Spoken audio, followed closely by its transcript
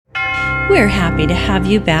We're happy to have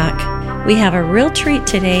you back. We have a real treat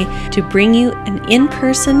today to bring you an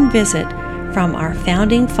in-person visit from our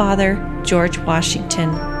founding father, George Washington.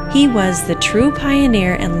 He was the true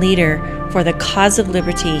pioneer and leader for the cause of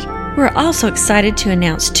liberty. We're also excited to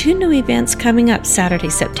announce 2 new events coming up Saturday,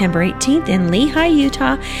 September 18th in Lehi,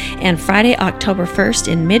 Utah, and Friday, October 1st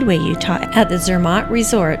in Midway, Utah at the Zermatt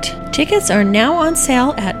Resort. Tickets are now on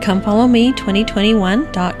sale at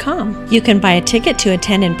ComeFollowMe2021.com. You can buy a ticket to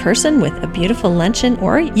attend in person with a beautiful luncheon,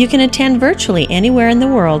 or you can attend virtually anywhere in the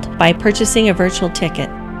world by purchasing a virtual ticket.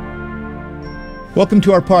 Welcome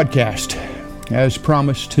to our podcast. As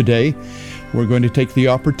promised today, we're going to take the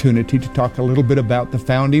opportunity to talk a little bit about the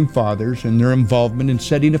Founding Fathers and their involvement in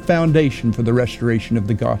setting a foundation for the restoration of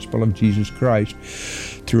the gospel of Jesus Christ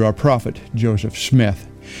through our prophet, Joseph Smith.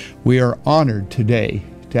 We are honored today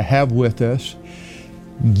to have with us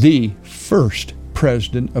the first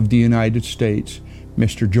President of the United States,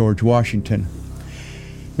 Mr. George Washington.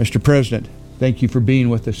 Mr. President, thank you for being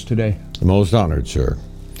with us today. Most honored, sir.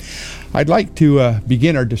 I'd like to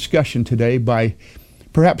begin our discussion today by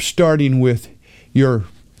perhaps starting with your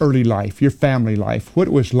early life, your family life, what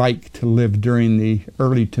it was like to live during the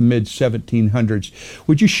early to mid 1700s.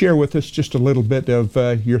 Would you share with us just a little bit of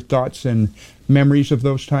your thoughts and memories of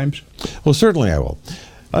those times? Well, certainly I will.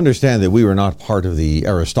 Understand that we were not part of the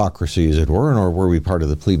aristocracy, as it were, nor were we part of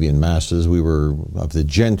the plebeian masses. We were of the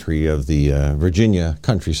gentry of the Virginia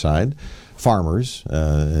countryside, farmers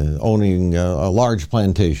owning a large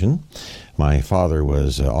plantation. My father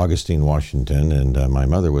was Augustine Washington, and my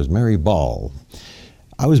mother was Mary Ball.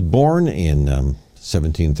 I was born in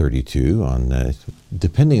 1732 on,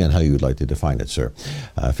 depending on how you would like to define it, sir,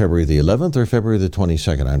 February the 11th or February the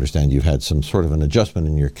 22nd. I understand you've had some sort of an adjustment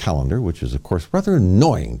in your calendar, which is, of course, rather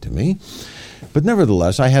annoying to me. But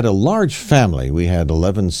nevertheless, I had a large family. We had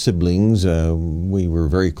 11 siblings. We were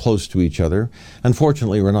very close to each other.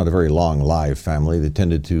 Unfortunately, we're not a very long live family. They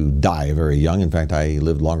tended to die very young. In fact, I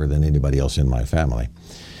lived longer than anybody else in my family.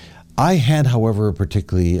 I had, however,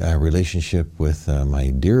 particularly a relationship with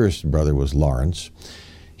my dearest brother was Lawrence.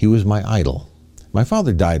 He was my idol. My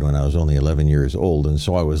father died when I was only 11 years old, and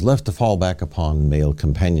so I was left to fall back upon male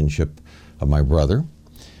companionship of my brother.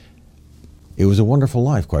 It was a wonderful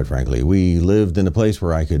life, quite frankly. We lived in a place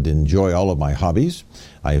where I could enjoy all of my hobbies.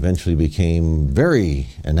 I eventually became very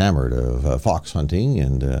enamored of fox hunting,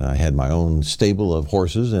 and I had my own stable of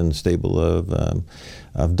horses and stable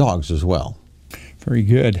of dogs as well. Very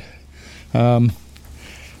good.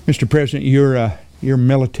 Mr. President, your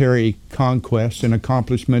military conquests and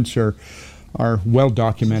accomplishments are well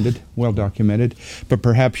documented, but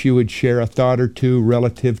perhaps you would share a thought or two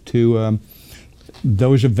relative to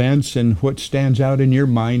those events and what stands out in your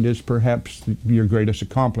mind as perhaps your greatest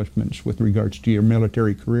accomplishments with regards to your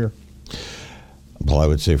military career. Well, I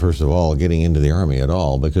would say, first of all, getting into the Army at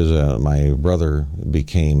all, because my brother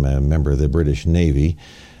became a member of the British Navy.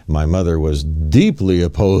 My mother was deeply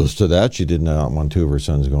opposed to that. She did not want 2 of her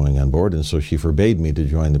sons going on board, and so she forbade me to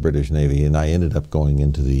join the British Navy, and I ended up going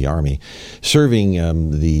into the Army,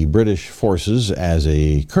 serving the British forces as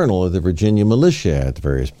a colonel of the Virginia militia at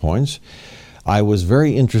various points. I was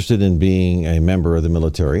very interested in being a member of the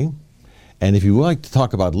military, and if you would like to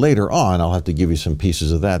talk about later on, I'll have to give you some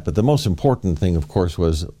pieces of that, but the most important thing, of course,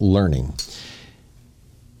 was learning.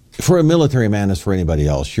 For a military man, as for anybody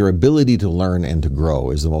else, your ability to learn and to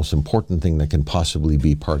grow is the most important thing that can possibly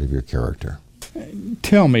be part of your character.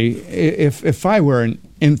 Tell me, if I were an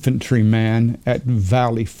infantryman at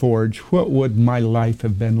Valley Forge, what would my life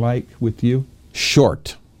have been like with you?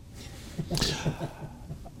 Short.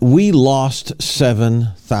 We lost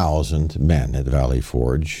 7,000 men at Valley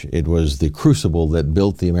Forge. It was the crucible that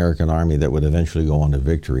built the American Army that would eventually go on to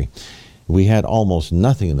victory. We had almost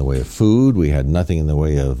nothing in the way of food. We had nothing in the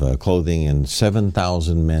way of clothing, and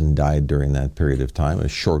 7,000 men died during that period of time, a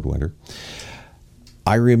short winter.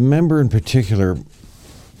 I remember in particular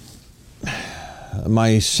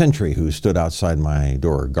my sentry who stood outside my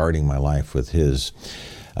door guarding my life with his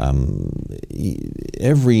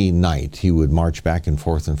every night he would march back and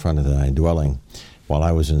forth in front of my dwelling while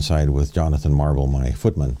I was inside with Jonathan Marble, my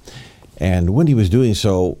footman. And when he was doing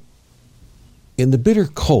so, in the bitter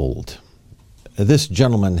cold, this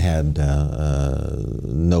gentleman had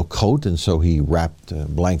no coat, and so he wrapped a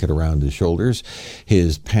blanket around his shoulders.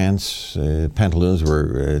 His pantaloons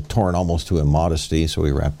were torn almost to immodesty, so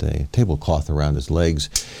he wrapped a tablecloth around his legs.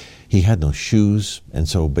 He had no shoes, and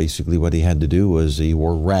so basically what he had to do was he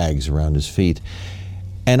wore rags around his feet.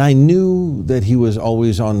 And I knew that he was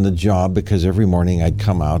always on the job, because every morning I'd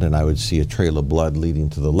come out and I would see a trail of blood leading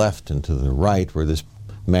to the left and to the right, where this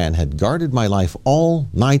man had guarded my life all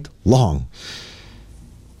night long.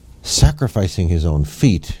 sacrificing his own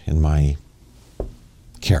feet in my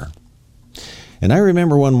care. And I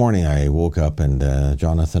remember one morning I woke up and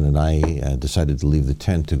Jonathan and I decided to leave the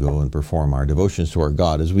tent to go and perform our devotions to our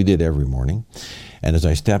God, as we did every morning. And as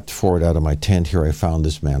I stepped forward out of my tent, here I found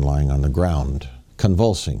this man lying on the ground,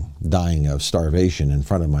 convulsing, dying of starvation in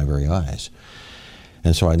front of my very eyes.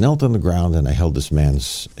 And so I knelt on the ground and I held this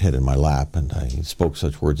man's head in my lap and I spoke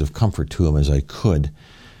such words of comfort to him as I could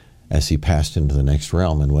as he passed into the next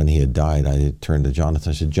realm. And when he had died, I turned to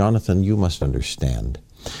Jonathan. I said, Jonathan, you must understand.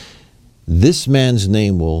 This man's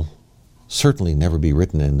name will certainly never be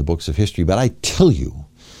written in the books of history, but I tell you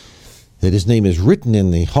that his name is written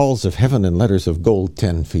in the halls of heaven in letters of gold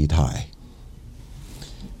 10 feet high.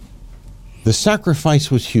 The sacrifice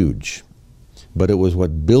was huge, but it was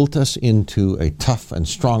what built us into a tough and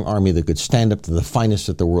strong army that could stand up to the finest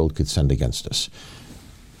that the world could send against us.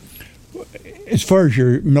 As far as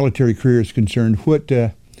your military career is concerned,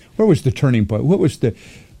 where was the turning point? What was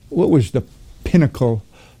the pinnacle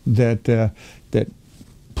that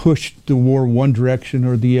pushed the war one direction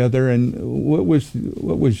or the other, and what was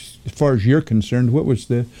as far as you're concerned, what was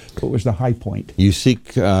the high point? You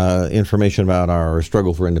seek information about our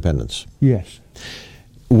struggle for independence. Yes.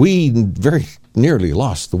 We very nearly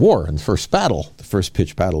lost the war in the first battle, the first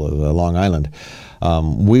pitched battle of Long Island.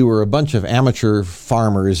 We were a bunch of amateur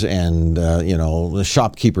farmers and the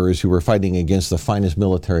shopkeepers who were fighting against the finest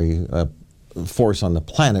military force on the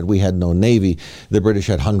planet. We had no navy. The British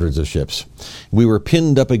had hundreds of ships. We were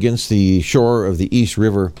pinned up against the shore of the East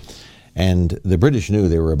River, and the British knew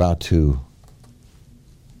they were about to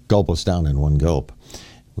gulp us down in one gulp,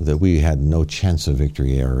 that we had no chance of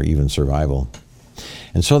victory or even survival.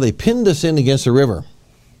 And so they pinned us in against the river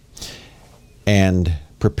and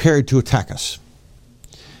prepared to attack us.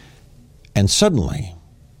 And suddenly,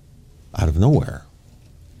 out of nowhere,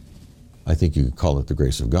 I think you could call it the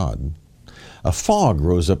grace of God, a fog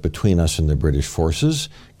rose up between us and the British forces,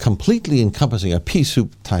 completely encompassing a pea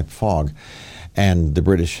soup type fog. And the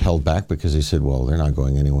British held back because they said, well, they're not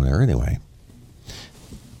going anywhere anyway.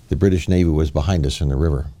 The British Navy was behind us in the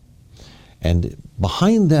river. And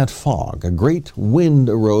behind that fog, a great wind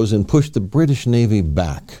arose and pushed the British Navy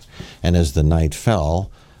back. And as the night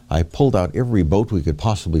fell, I pulled out every boat we could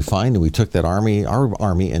possibly find, and we took that army, our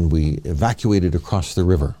army, and we evacuated across the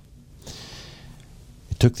river.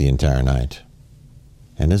 It took the entire night.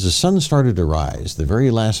 And as the sun started to rise, the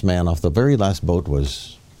very last man off the very last boat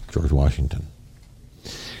was George Washington.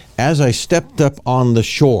 As I stepped up on the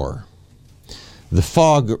shore, the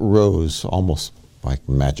fog rose almost like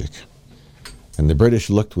magic. And the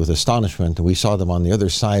British looked with astonishment, and we saw them on the other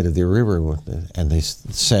side of the river, and they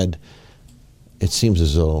said, it seems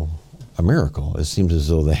as though a miracle. It seems as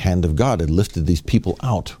though the hand of God had lifted these people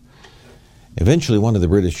out. Eventually, one of the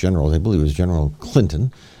British generals, I believe it was General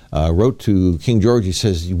Clinton, wrote to King George. He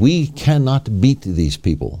says, we cannot beat these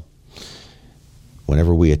people.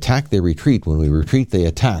 Whenever we attack, they retreat. When we retreat, they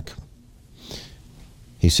attack.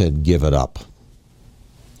 He said, give it up.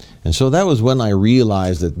 And so that was when I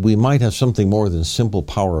realized that we might have something more than simple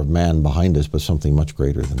power of man behind us, but something much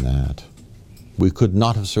greater than that. We could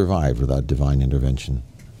not have survived without divine intervention.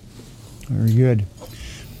 Very good.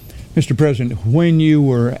 Mr. President, when you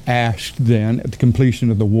were asked then, at the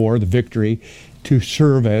completion of the war, the victory, to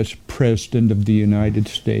serve as President of the United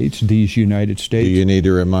States, these United States. Do you need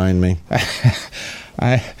to remind me?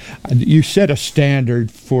 You set a standard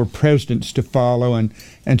for presidents to follow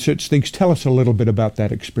and such things. Tell us a little bit about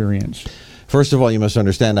that experience. First of all, you must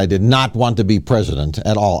understand I did not want to be president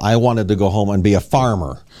at all. I wanted to go home and be a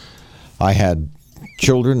farmer. I had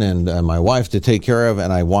children and my wife to take care of,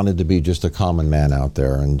 and I wanted to be just a common man out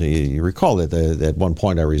there. And you recall that at one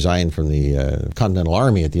point I resigned from the Continental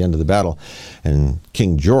Army at the end of the battle, and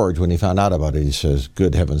King George, when he found out about it, he says,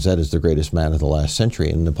 good heavens, that is the greatest man of the last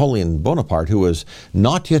century. And Napoleon Bonaparte, who was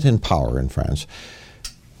not yet in power in France,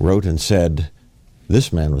 wrote and said,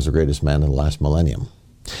 this man was the greatest man of the last millennium.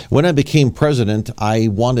 When I became president, I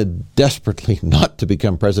wanted desperately not to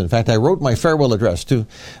become president. In fact, I wrote my farewell address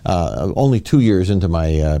only 2 years into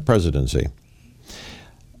my presidency.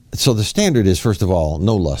 So the standard is, first of all,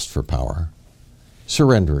 no lust for power.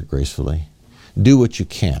 Surrender it gracefully. Do what you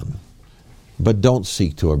can, but don't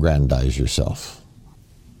seek to aggrandize yourself.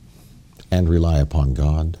 And rely upon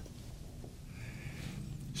God.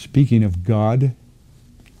 Speaking of God,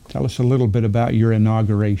 tell us a little bit about your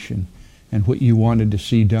inauguration and what you wanted to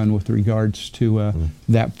see done with regards to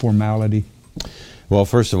that formality. Well,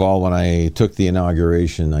 first of all, when I took the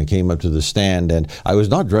inauguration, I came up to the stand, and I was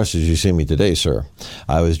not dressed as you see me today, sir.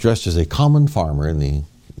 I was dressed as a common farmer in the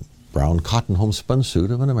brown cotton homespun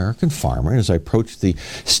suit of an American farmer. As I approached the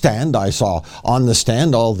stand, I saw on the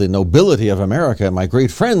stand all the nobility of America, my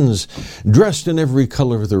great friends, dressed in every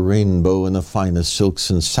color of the rainbow in the finest silks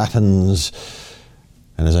and satins.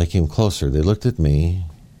 And as I came closer, they looked at me,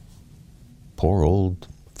 poor old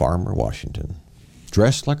Farmer Washington,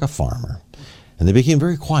 dressed like a farmer. And they became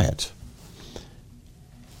very quiet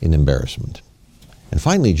in embarrassment. And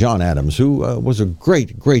finally, John Adams, who was a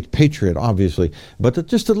great, great patriot, obviously, but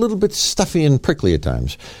just a little bit stuffy and prickly at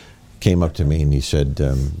times, came up to me and he said,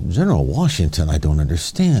 General Washington, I don't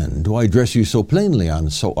understand. Do I dress you so plainly on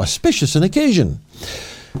so auspicious an occasion?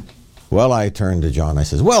 Well, I turned to John. I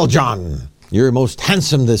says, well, John, you're most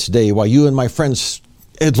handsome this day. Why, you and my friends,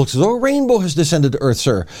 it looks as though a rainbow has descended to earth,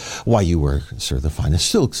 sir. Why, you wear, sir, the finest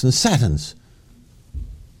silks and satins.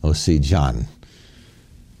 Oh, see, John,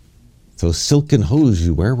 those silken hose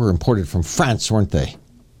you wear were imported from France, weren't they?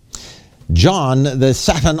 John, the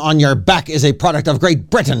satin on your back is a product of Great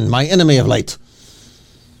Britain, my enemy of late.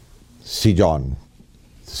 See, John,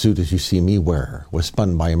 the suit as you see me wear was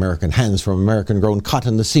spun by American hands from American-grown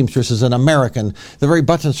cotton. The seamstress is an American. The very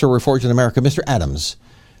buttons, sir, were forged in America. Mr. Adams,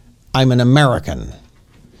 I'm an American.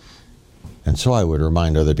 And so I would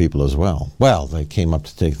remind other people as well. Well, they came up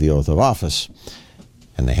to take the oath of office,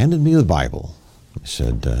 and they handed me the Bible. He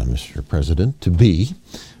said, Mr. President-to-be,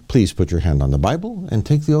 please put your hand on the Bible and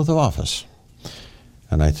take the oath of office.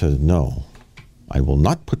 And I said, no, I will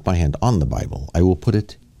not put my hand on the Bible. I will put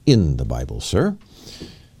it in the Bible, sir.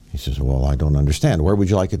 He says, well, I don't understand. Where would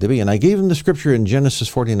you like it to be? And I gave him the scripture in Genesis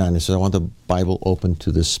 49. I said, I want the Bible open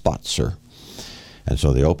to this spot, sir. And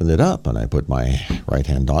so they opened it up, and I put my right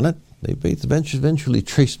hand on it. They eventually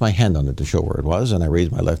traced my hand on it to show where it was, and I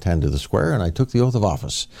raised my left hand to the square, and I took the oath of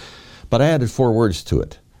office. But I added 4 words to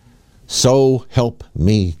it. So help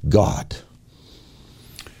me God.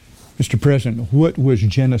 Mr. President, what was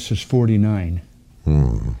Genesis 49?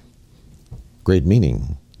 Great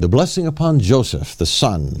meaning. The blessing upon Joseph, the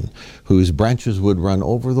son, whose branches would run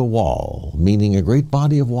over the wall, meaning a great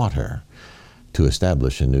body of water, to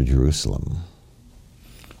establish a New Jerusalem.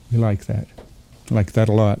 We like that. I like that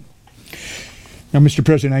a lot. Now, Mr.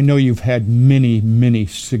 President, I know you've had many, many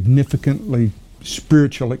significantly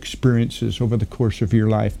spiritual experiences over the course of your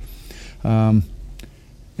life. And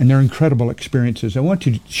they're incredible experiences. I want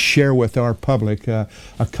you to share with our public a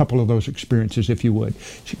couple of those experiences, if you would.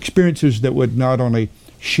 Experiences that would not only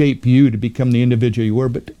shape you to become the individual you were,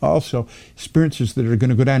 but also experiences that are going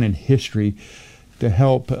to go down in history to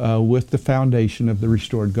help with the foundation of the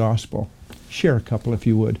restored gospel. Share a couple, if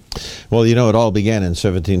you would. Well, you know, it all began in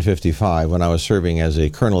 1755 when I was serving as a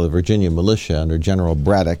colonel of the Virginia militia under General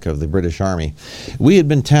Braddock of the British Army. We had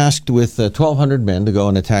been tasked with 1,200 men to go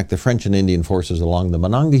and attack the French and Indian forces along the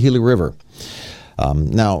Monongahela River.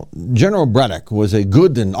 Now, General Braddock was a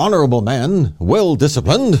good and honorable man, well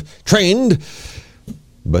disciplined, trained,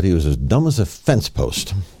 but he was as dumb as a fence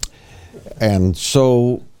post. And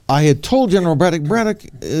so I had told General Braddock,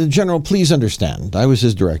 General, please understand. I was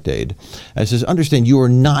his direct aide. I says, understand, you are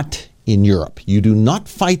not in Europe. You do not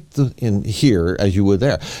fight in here as you would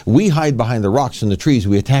there. We hide behind the rocks and the trees.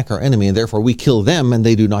 We attack our enemy, and therefore we kill them, and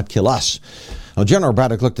they do not kill us. Now, General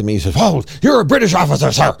Braddock looked at me and says, oh, you're a British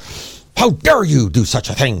officer, sir. How dare you do such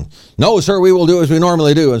a thing? No, sir, we will do as we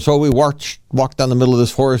normally do. And so we walked down the middle of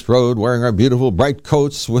this forest road wearing our beautiful bright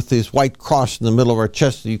coats with this white cross in the middle of our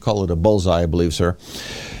chest. You call it a bullseye, I believe, sir.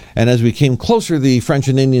 And as we came closer, the French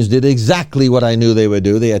and Indians did exactly what I knew they would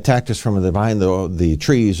do. They attacked us from behind the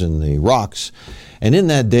trees and the rocks. And in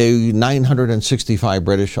that day, 965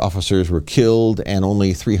 British officers were killed, and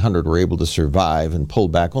only 300 were able to survive and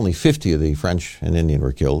pulled back. Only 50 of the French and Indian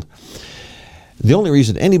were killed. The only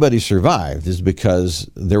reason anybody survived is because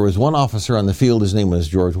there was one officer on the field, his name was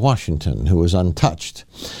George Washington, who was untouched.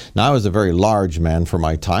 Now, I was a very large man for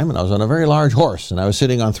my time, and I was on a very large horse, and I was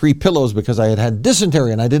sitting on 3 pillows because I had had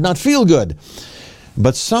dysentery and I did not feel good.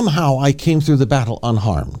 But somehow I came through the battle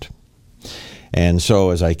unharmed. And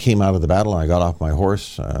so as I came out of the battle and I got off my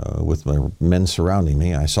horse with my men surrounding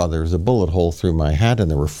me, I saw there was a bullet hole through my hat, and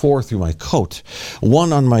there were 4 through my coat,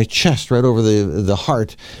 1 on my chest right over the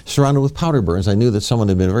heart, surrounded with powder burns. I knew that someone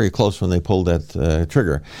had been very close when they pulled that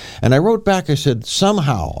trigger. And I wrote back, I said,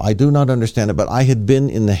 somehow, I do not understand it, but I had been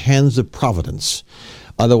in the hands of Providence.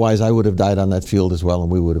 Otherwise, I would have died on that field as well, and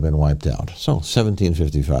we would have been wiped out. So,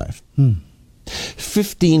 1755.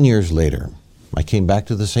 15 years later, I came back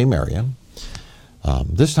to the same area.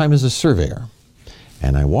 This time as a surveyor,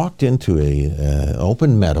 and I walked into an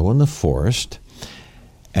open meadow in the forest,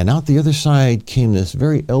 and out the other side came this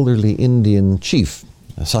very elderly Indian chief,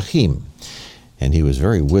 Sahim. And he was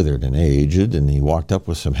very withered and aged, and he walked up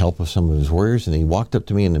with some help of some of his warriors, and he walked up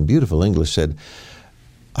to me and in beautiful English said,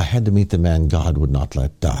 "I had to meet the man God would not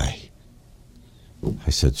let die." I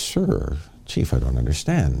said, "Sir, Chief, I don't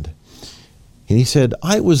understand." And he said,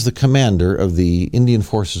 "I was the commander of the Indian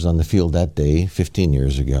forces on the field that day, 15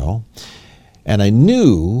 years ago, and I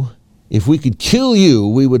knew if we could kill you,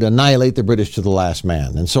 we would annihilate the British to the last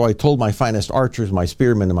man. And so I told my finest archers, my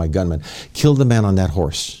spearmen, and my gunmen, kill the man on that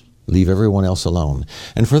horse. Leave everyone else alone.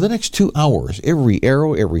 And for the next 2 hours, every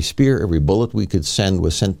arrow, every spear, every bullet we could send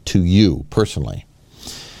was sent to you personally."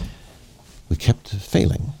 We kept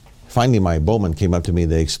failing. Finally, my bowman came up to me.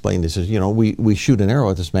 They explained, they said, we shoot an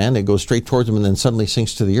arrow at this man. It goes straight towards him and then suddenly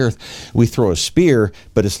sinks to the earth. We throw a spear,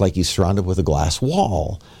 but it's like he's surrounded with a glass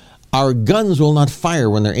wall. Our guns will not fire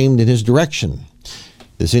when they're aimed in his direction.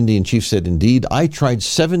 This Indian chief said, "Indeed, I tried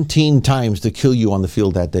 17 times to kill you on the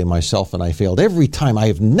field that day myself, and I failed every time. I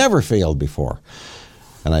have never failed before."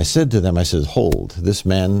 And I said to them, "Hold, this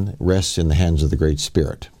man rests in the hands of the Great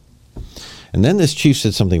Spirit." And then this chief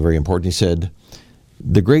said something very important. He said,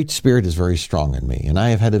 "The Great Spirit is very strong in me, and I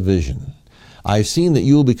have had a vision. I've seen that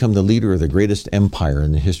you will become the leader of the greatest empire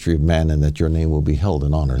in the history of man, and that your name will be held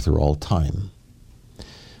in honor through all time."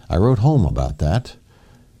 I wrote home about that.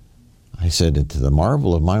 I said, "To the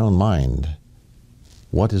marvel of my own mind,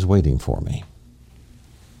 what is waiting for me?"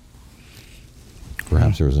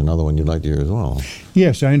 Perhaps there was another one you'd like to hear as well.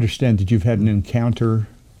 Yes, I understand that you've had an encounter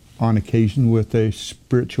on occasion with a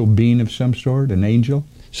spiritual being of some sort, an angel.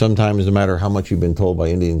 Sometimes, no matter how much you've been told by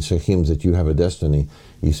Indian Sikhs that you have a destiny,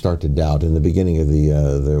 you start to doubt. In the beginning of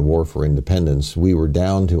the war for independence, we were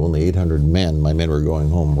down to only 800 men. My men were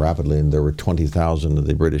going home rapidly, and there were 20,000 of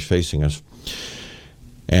the British facing us.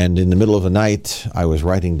 And in the middle of the night, I was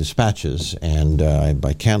writing dispatches and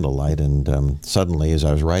by candlelight, and suddenly, as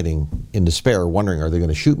I was writing in despair, wondering, are they going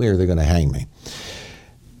to shoot me or are they going to hang me?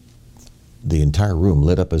 The entire room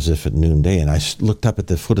lit up as if at noonday, and I looked up at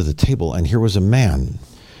the foot of the table, and here was a man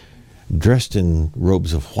dressed in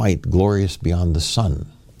robes of white, glorious beyond the sun.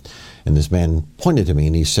 And this man pointed to me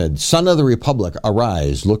and he said, "Son of the Republic,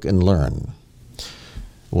 arise, look and learn."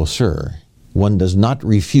 Well, sir, one does not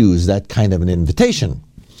refuse that kind of an invitation.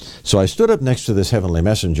 So I stood up next to this heavenly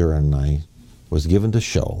messenger and I was given to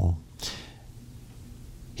show.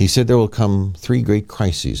 He said there will come 3 great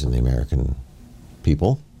crises in the American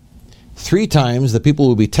people. 3 times the people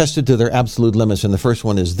will be tested to their absolute limits, and the first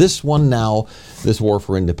one is this one now, this war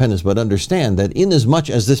for independence. But understand that inasmuch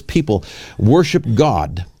as this people worship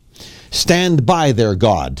God, stand by their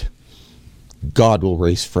God, God will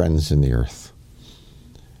raise friends in the earth.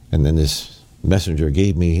 And then this messenger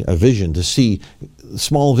gave me a vision to see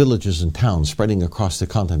small villages and towns spreading across the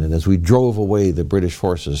continent as we drove away the British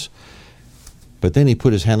forces. But then he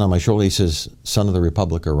put his hand on my shoulder. He says, "Son of the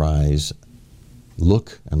Republic, arise,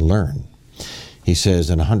 look and learn." He says,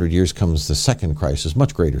 in 100 years comes the second crisis,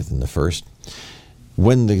 much greater than the first,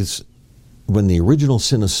 when the original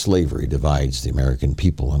sin of slavery divides the American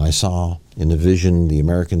people. And I saw in a vision the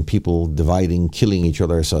American people dividing, killing each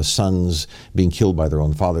other. I saw sons being killed by their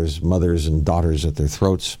own fathers, mothers and daughters at their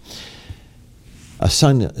throats. A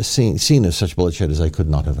scene of such bloodshed as I could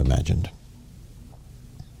not have imagined.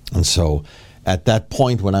 And so at that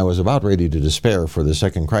point, when I was about ready to despair for the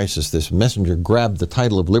second crisis, this messenger grabbed the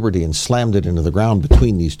title of liberty and slammed it into the ground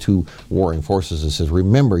between these 2 warring forces and says,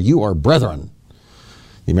 "Remember, you are brethren."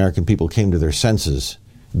 The American people came to their senses,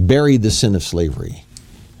 buried the sin of slavery,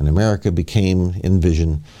 and America became, in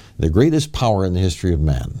vision, the greatest power in the history of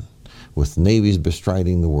man, with navies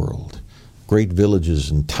bestriding the world, great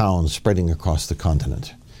villages and towns spreading across the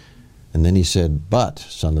continent. And then he said, "But,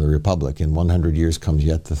 Son of the Republic, in 100 years comes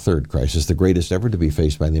yet the third crisis, the greatest ever to be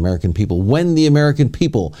faced by the American people, when the American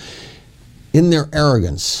people, in their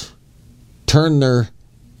arrogance, turn their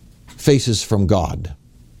faces from God,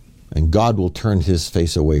 and God will turn his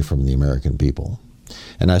face away from the American people."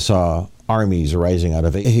 And I saw armies arising out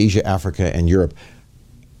of Asia, Africa, and Europe,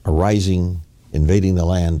 arising, invading the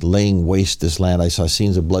land, laying waste this land. I saw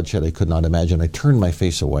scenes of bloodshed I could not imagine. I turned my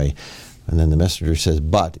face away. And then the messenger says,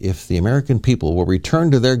 "But if the American people will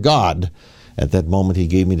return to their God," at that moment he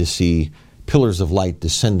gave me to see pillars of light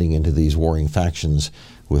descending into these warring factions,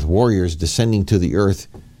 with warriors descending to the earth,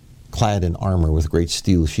 clad in armor with great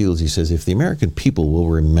steel shields. He says, if the American people will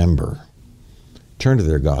remember, turn to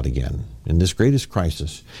their God again, in this greatest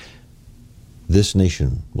crisis, this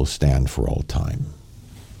nation will stand for all time.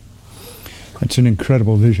 That's an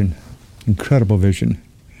incredible vision. Incredible vision.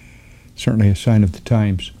 Certainly a sign of the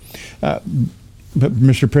times. But,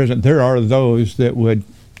 Mr. President, there are those that would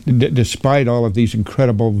despite all of these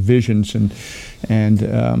incredible visions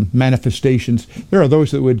and manifestations, there are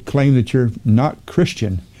those that would claim that you're not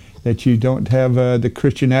Christian, that you don't have the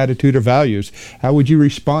Christian attitude or values. How would you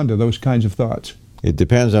respond to those kinds of thoughts? It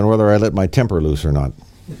depends on whether I let my temper loose or not.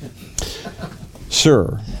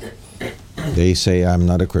 Sir, they say I'm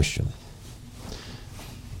not a Christian.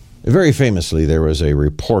 Very famously, there was a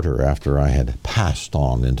reporter after I had passed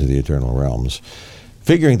on into the eternal realms,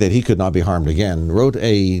 figuring that he could not be harmed again, wrote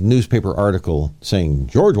a newspaper article saying,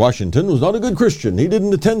 George Washington was not a good Christian. He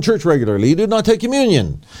didn't attend church regularly. He did not take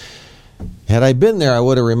communion. Had I been there, I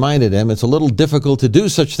would have reminded him it's a little difficult to do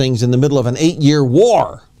such things in the middle of an 8-year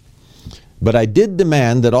war. But I did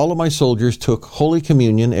demand that all of my soldiers took Holy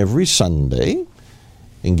Communion every Sunday,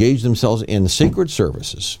 engaged themselves in sacred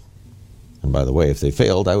services. And by the way, if they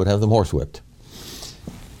failed, I would have them horsewhipped.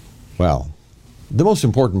 Well, the most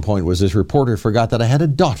important point was this reporter forgot that I had a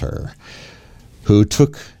daughter who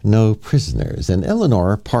took no prisoners. And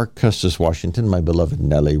Eleanor Parke Custis Washington, my beloved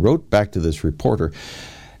Nellie, wrote back to this reporter,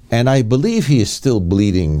 and I believe he is still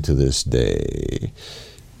bleeding to this day.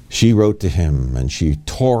 She wrote to him, and she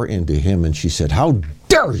tore into him, and she said, how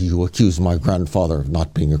dare you accuse my grandfather of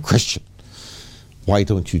not being a Christian? Why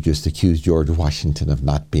don't you just accuse George Washington of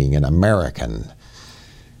not being an American?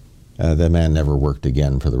 The man never worked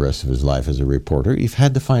again for the rest of his life as a reporter. He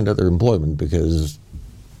had to find other employment because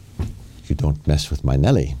you don't mess with my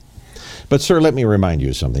Nellie. But, sir, let me remind you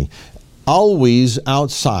of something. Always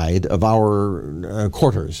outside of our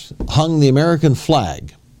quarters hung the American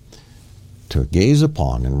flag to gaze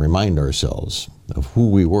upon and remind ourselves of who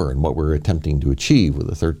we were and what we were attempting to achieve with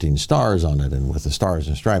the 13 stars on it and with the stars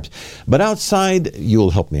and stripes. But outside,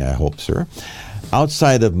 you'll help me, I hope, sir,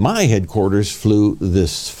 outside of my headquarters flew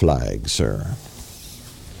this flag, sir.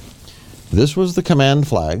 This was the command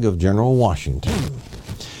flag of General Washington.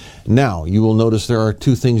 Now, you will notice there are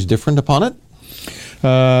two things different upon it.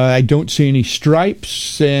 I don't see any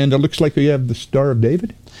stripes, and it looks like we have the Star of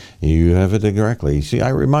David. You have it correctly. See, I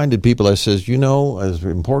reminded people, I says, you know, as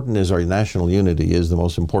important as our national unity is, the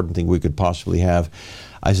most important thing we could possibly have,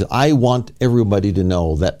 I said, I want everybody to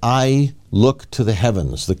know that I look to the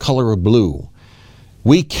heavens, the color of blue.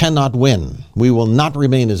 We cannot win. We will not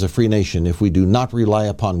remain as a free nation if we do not rely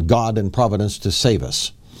upon God and providence to save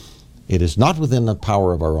us. It is not within the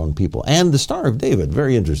power of our own people. And the Star of David,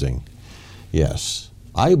 very interesting. Yes,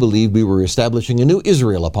 I believe we were establishing a new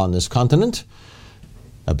Israel upon this continent,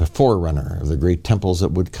 a forerunner of the great temples that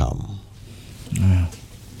would come. Well,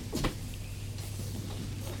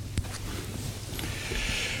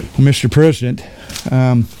 Mr. President,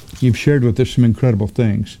 you've shared with us some incredible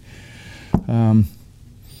things. In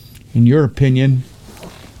your opinion,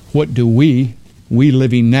 what do we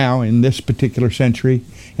living now in this particular century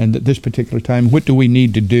and at this particular time, what do we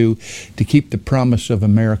need to do to keep the promise of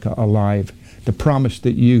America alive? The promise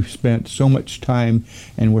that you spent so much time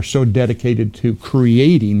and were so dedicated to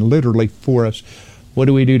creating literally for us. What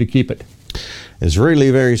do we do to keep it? It's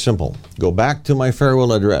really very simple. Go back to my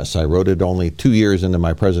farewell address. I wrote it only 2 years into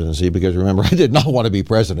my presidency because, remember, I did not want to be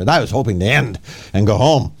president. I was hoping to end and go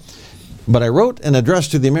home. But I wrote an address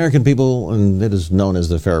to the American people, and it is known as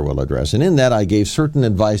the farewell address. And in that, I gave certain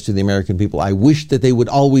advice to the American people I wish that they would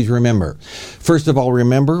always remember. First of all,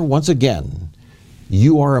 remember, once again,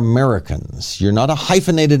 you are Americans. You're not a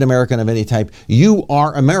hyphenated American of any type. You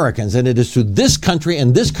are Americans, and it is to this country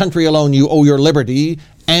and this country alone you owe your liberty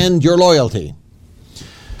and your loyalty.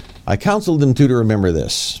 I counseled them to remember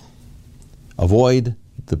this. Avoid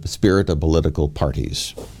the spirit of political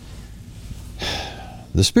parties.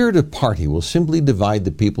 The spirit of party will simply divide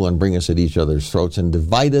the people and bring us at each other's throats and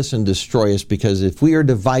divide us and destroy us, because if we are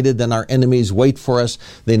divided, then our enemies wait for us.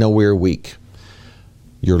 They know we're weak.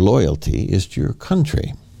 Your loyalty is to your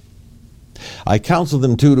country. I counsel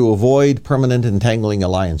them, too, to avoid permanent entangling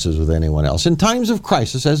alliances with anyone else. In times of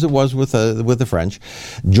crisis, as it was with the French,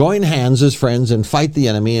 join hands as friends and fight the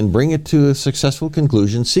enemy and bring it to a successful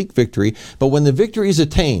conclusion, seek victory. But when the victory is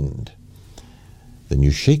attained, then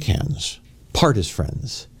you shake hands, part as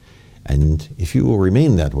friends. And if you will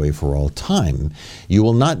remain that way for all time, you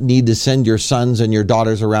will not need to send your sons and your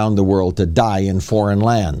daughters around the world to die in foreign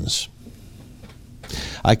lands.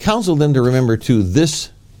 I counsel them to remember, too,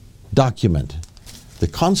 this document, the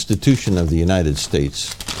Constitution of the United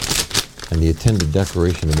States and the attended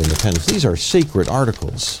Declaration of Independence. These are sacred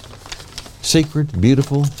articles. Sacred,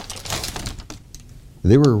 beautiful.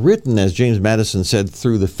 They were written, as James Madison said,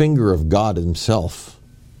 through the finger of God himself.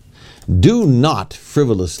 Do not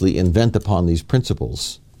frivolously invent upon these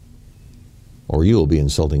principles, or you will be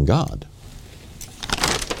insulting God.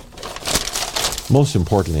 Most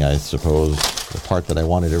importantly, I suppose, the part that I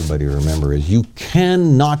wanted everybody to remember is you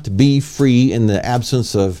cannot be free in the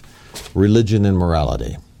absence of religion and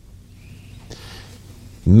morality.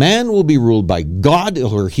 Man will be ruled by God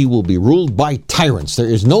or he will be ruled by tyrants. There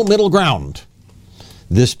is no middle ground.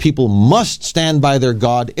 This people must stand by their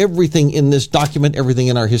God. Everything in this document, everything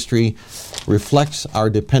in our history reflects our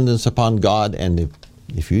dependence upon God, and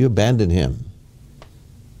if you abandon Him,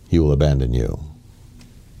 He will abandon you.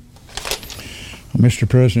 Mr.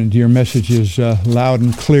 President, your message is loud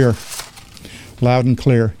and clear,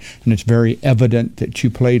 and it's very evident that you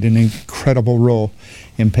played an incredible role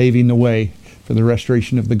in paving the way for the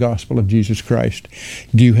restoration of the gospel of Jesus Christ.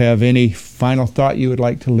 Do you have any final thought you would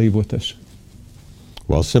like to leave with us?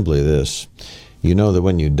 Well, simply this. You know that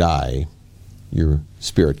when you die, your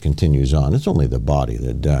spirit continues on. It's only the body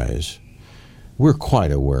that dies. We're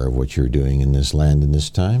quite aware of what you're doing in this land in this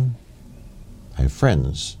time. I have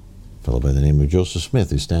friends, a fellow by the name of Joseph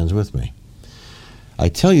Smith, who stands with me. I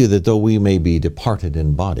tell you that though we may be departed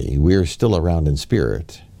in body, we are still around in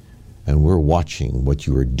spirit, and we're watching what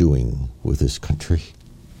you are doing with this country.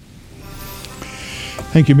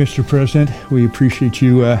 Thank you, Mr. President. We appreciate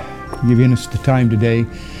you giving us the time today.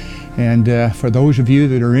 And for those of you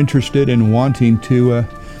that are interested in wanting to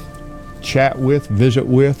chat with, visit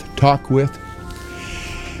with, talk with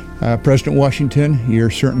President Washington, you're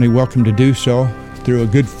certainly welcome to do so through a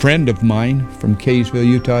good friend of mine from Kaysville,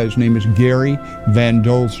 Utah. His name is Gary Van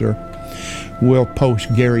Dolzer. We'll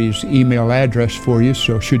post Gary's email address for you,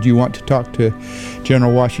 so should you want to talk to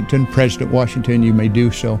General Washington, President Washington, you may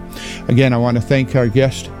do so. Again, I want to thank our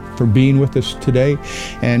guest for being with us today,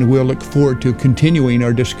 and we'll look forward to continuing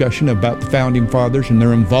our discussion about the Founding Fathers and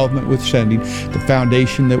their involvement with setting the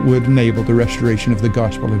foundation that would enable the restoration of the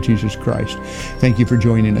gospel of Jesus Christ. Thank you for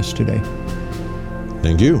joining us today.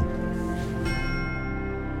 Thank you.